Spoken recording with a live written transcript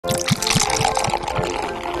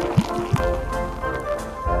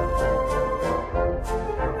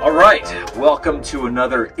welcome to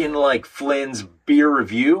another In Like Flynn's beer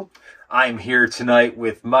review. I'm here tonight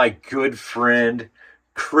with my good friend,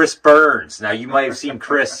 Chris Burns. Now, you might have seen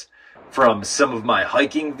Chris from some of my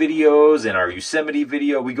hiking videos and our Yosemite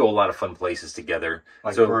video. We go a lot of fun places together.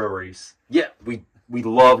 Like breweries. Yeah, we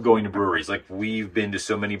love going to breweries. Like, we've been to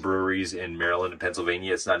so many breweries in Maryland and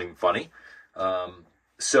Pennsylvania, it's not even funny.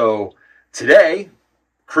 So today,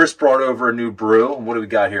 Chris brought over a new brew. What do we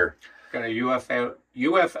got here? Got a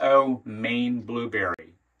UFO Maine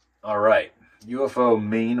Blueberry. All right, UFO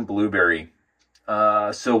Maine Blueberry.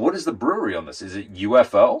 So what is the brewery on this? Is it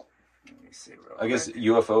UFO? Let me see real I guess quick.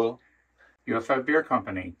 UFO. UFO Beer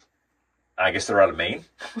Company. I guess they're out of Maine.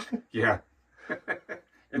 Yeah.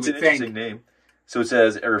 It's an interesting name. So it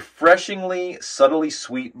says a refreshingly subtly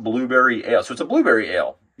sweet blueberry ale. So it's a blueberry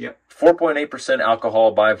ale. Yep. 4.8%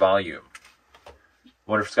 alcohol by volume.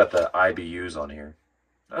 Wonder if it's got the IBUs on here.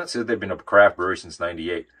 It says they've been a craft brewery since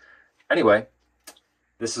 '98. Anyway,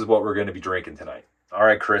 this is what we're going to be drinking tonight. All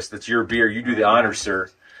right, Chris, that's your beer. You do the honors, sir.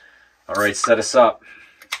 All right, set us up.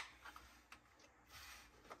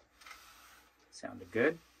 Sounded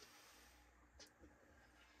good.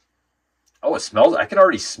 Oh, it smells. I can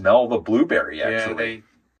already smell the blueberry, actually. Yeah, they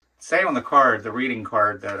say on the card, the reading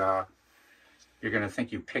card, that you're going to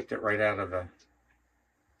think you picked it right out of the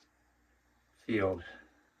field.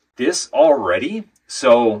 This already?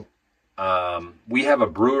 So, we have a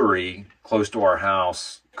brewery close to our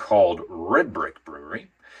house called Red Brick Brewery,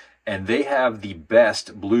 and they have the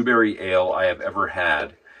best blueberry ale I have ever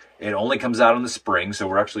had. It only comes out in the spring, so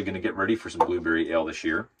we're actually going to get ready for some blueberry ale this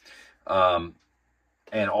year. And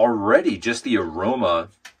already just the aroma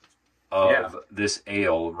of this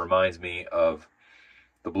ale reminds me of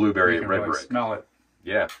the blueberry at Red Brick. Smell it.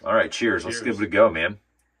 Yeah. All right. Cheers. Let's give it a go, man.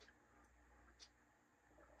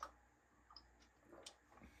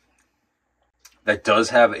 That does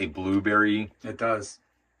have a blueberry. It does.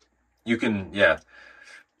 You can, yeah.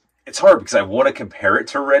 It's hard because I want to compare it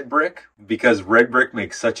to Red Brick because Red Brick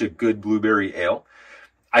makes such a good blueberry ale.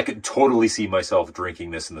 I could totally see myself drinking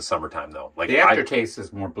this in the summertime, though. Like, the aftertaste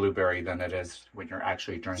is more blueberry than it is when you're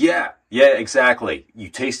actually drinking. Yeah, yeah, exactly. You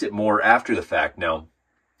taste it more after the fact. Now,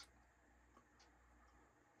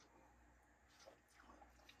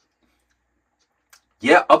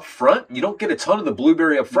 yeah, up front, you don't get a ton of the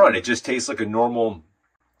blueberry up front. It just tastes like a normal,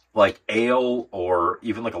 like, ale or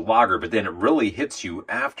even like a lager, but then it really hits you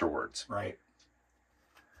afterwards. Right.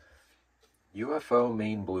 UFO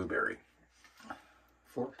Maine Blueberry.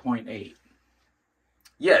 4.8.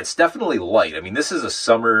 Yeah, it's definitely light. I mean, this is a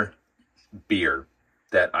summer beer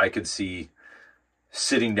that I could see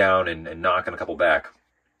sitting down and knocking a couple back.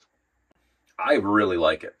 I really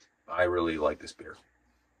like it. I really like this beer.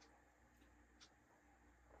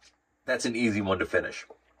 That's an easy one to finish.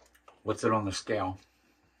 What's it on the scale?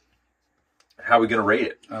 How are we going to rate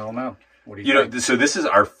it? I don't know. What do you think? know, so this is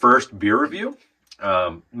our first beer review.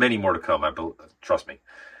 Many more to come, trust me.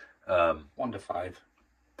 1 to 5.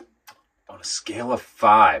 On a scale of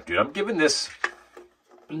 5, dude, I'm giving this...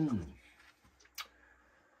 I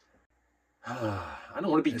don't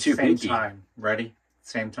want to be too picky. Same time. Ready?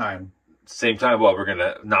 Same time. Same time. Well, we're going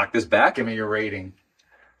to knock this back. Give me your rating.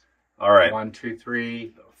 All right. 1, 2,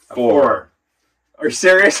 3, 4. Are you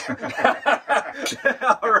serious? All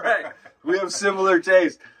right. We have similar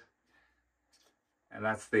taste. And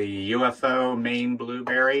that's the UFO Maine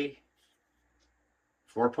Blueberry.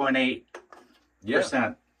 4.8%.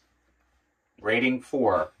 Yeah. Rating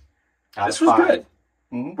 4. This was good.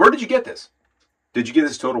 Mm-hmm. Where did you get this? Did you get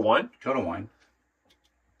this Total Wine? Total Wine.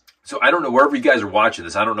 So I don't know, wherever you guys are watching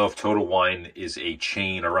this, I don't know if Total Wine is a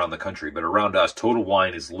chain around the country, but around us, Total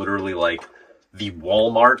Wine is literally like the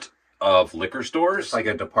Walmart of liquor stores. It's like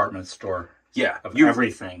a department store. Yeah. Of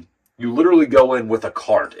everything. You literally go in with a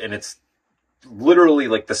cart, and it's literally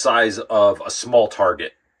like the size of a small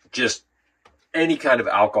Target. Just any kind of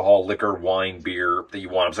alcohol, liquor, wine, beer that you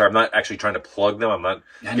want. I'm sorry, I'm not actually trying to plug them. I'm not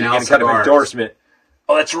getting any kind of endorsement.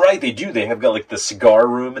 Oh, that's right, they do. They have got like the cigar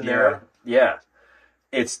room in there. Yeah.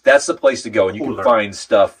 That's the place to go, and you can find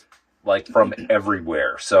stuff like from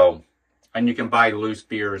everywhere. So, and you can buy loose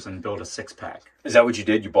beers and build a 6-pack. Is that what you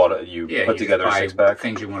did? You bought it? You put together a 6-pack?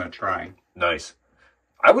 Things you want to try. Nice.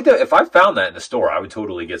 I would, if I found that in the store, I would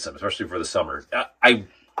totally get some, especially for the summer. I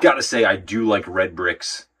gotta say, I do like Red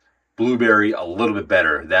Brick's blueberry a little bit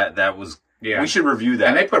better. That was. Yeah. We should review that.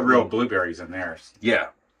 And they put real blueberries in theirs. Yeah.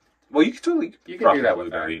 Well, you can totally do that with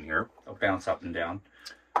blueberry in here. It'll bounce up and down.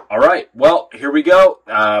 All right. Well, here we go.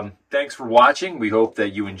 Thanks for watching. We hope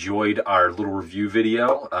that you enjoyed our little review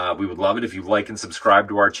video. We would love it if you like and subscribe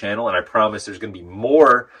to our channel. And I promise there's going to be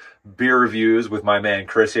more beer reviews with my man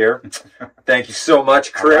Chris here. Thank you so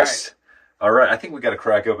much, Chris. All right, I think we got to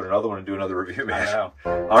crack open another one and do another review, man. I know.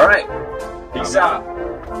 All right, peace I'm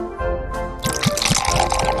out.